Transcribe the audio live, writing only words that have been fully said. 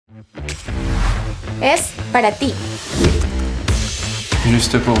Es para ti.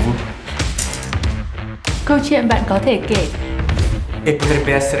 Juste pour vous. Câu chuyện bạn có thể kể. E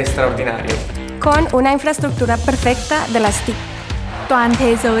potrebbe essere straordinario. Con una infraestructura perfecta de las TIC. Toàn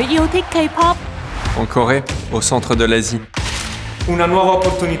thế giới yêu thích K-pop. En Corée, au centre de l'Asie. Una nuova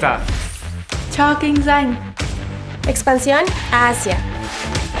opportunità. Cho kinh doanh. Expansión a Asia.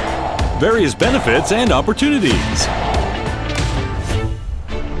 Various benefits and opportunities.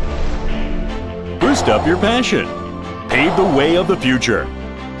 Boost up your passion. Pave the way of the future.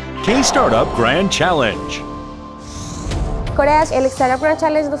 K-Startup Grand Challenge. Corea, el Startup Grand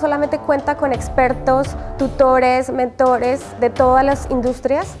Challenge no solamente cuenta con expertos, tutores, mentores de todas las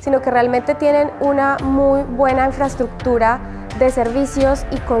industrias, sino que realmente tienen una muy buena infraestructura de servicios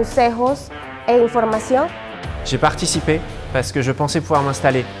y consejos e información. J'ai participé parce que je pensais pouvoir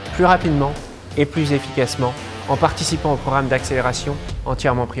m'installer plus rapidement et plus efficacement en participant au programme d'accélération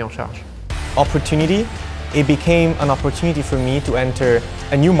entièrement pris en charge. Opportunity, it became an opportunity for me to enter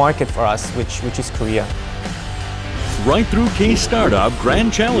a new market for us, which is Korea. Right through K-Startup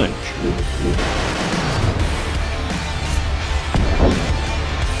Grand Challenge.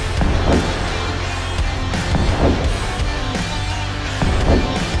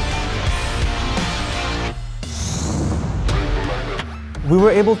 We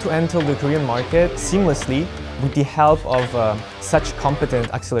were able to enter the Korean market seamlessly with the help of such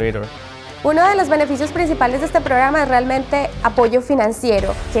competent accelerator. Uno de los beneficios principales de este programa es realmente apoyo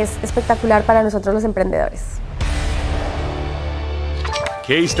financiero, que es espectacular para nosotros los emprendedores.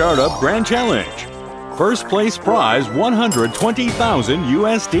 K-Startup Grand Challenge. First place prize $120,000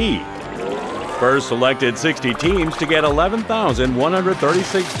 USD. First selected 60 teams to get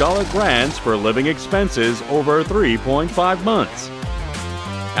 $11,136 grants for living expenses over 3.5 months.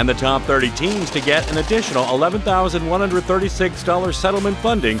 And the top 30 teams to get an additional $11,136 settlement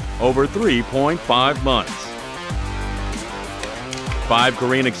funding over 3.5 months. 5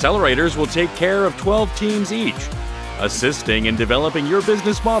 Korean accelerators will take care of 12 teams each, assisting in developing your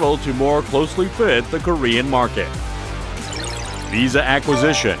business model to more closely fit the Korean market. Visa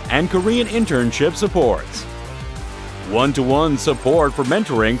acquisition and Korean internship supports. One-to-one support for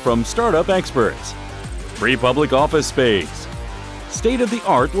mentoring from startup experts. Free public office space.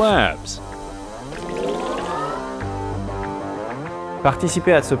 State-of-the-art labs.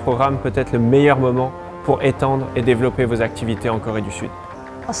 Participer à ce programme peut être le meilleur moment pour étendre et développer vos activités en Corée du Sud.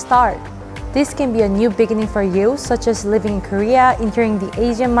 A start. This can be a new beginning for you, such as living in Korea, entering the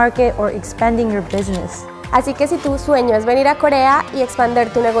Asian market, or expanding your business. Así que si tu sueño es venir a Corea y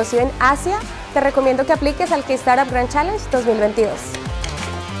expandir tu negocio en Asia, te recomiendo que apliques al K-Startup Grand Challenge 2022.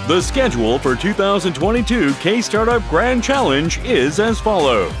 The schedule for 2022 K-Startup Grand Challenge is as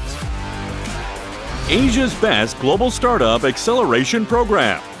follows. Asia's Best Global Startup Acceleration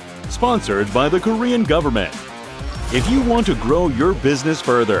Program, sponsored by the Korean government. If you want to grow your business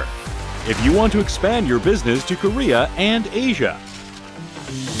further, if you want to expand your business to Korea and Asia.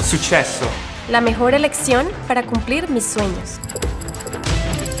 Successo. La mejor elección para cumplir mis sueños.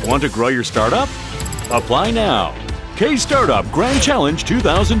 Want to grow your startup? Apply now. K-Startup Grand Challenge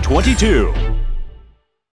 2022.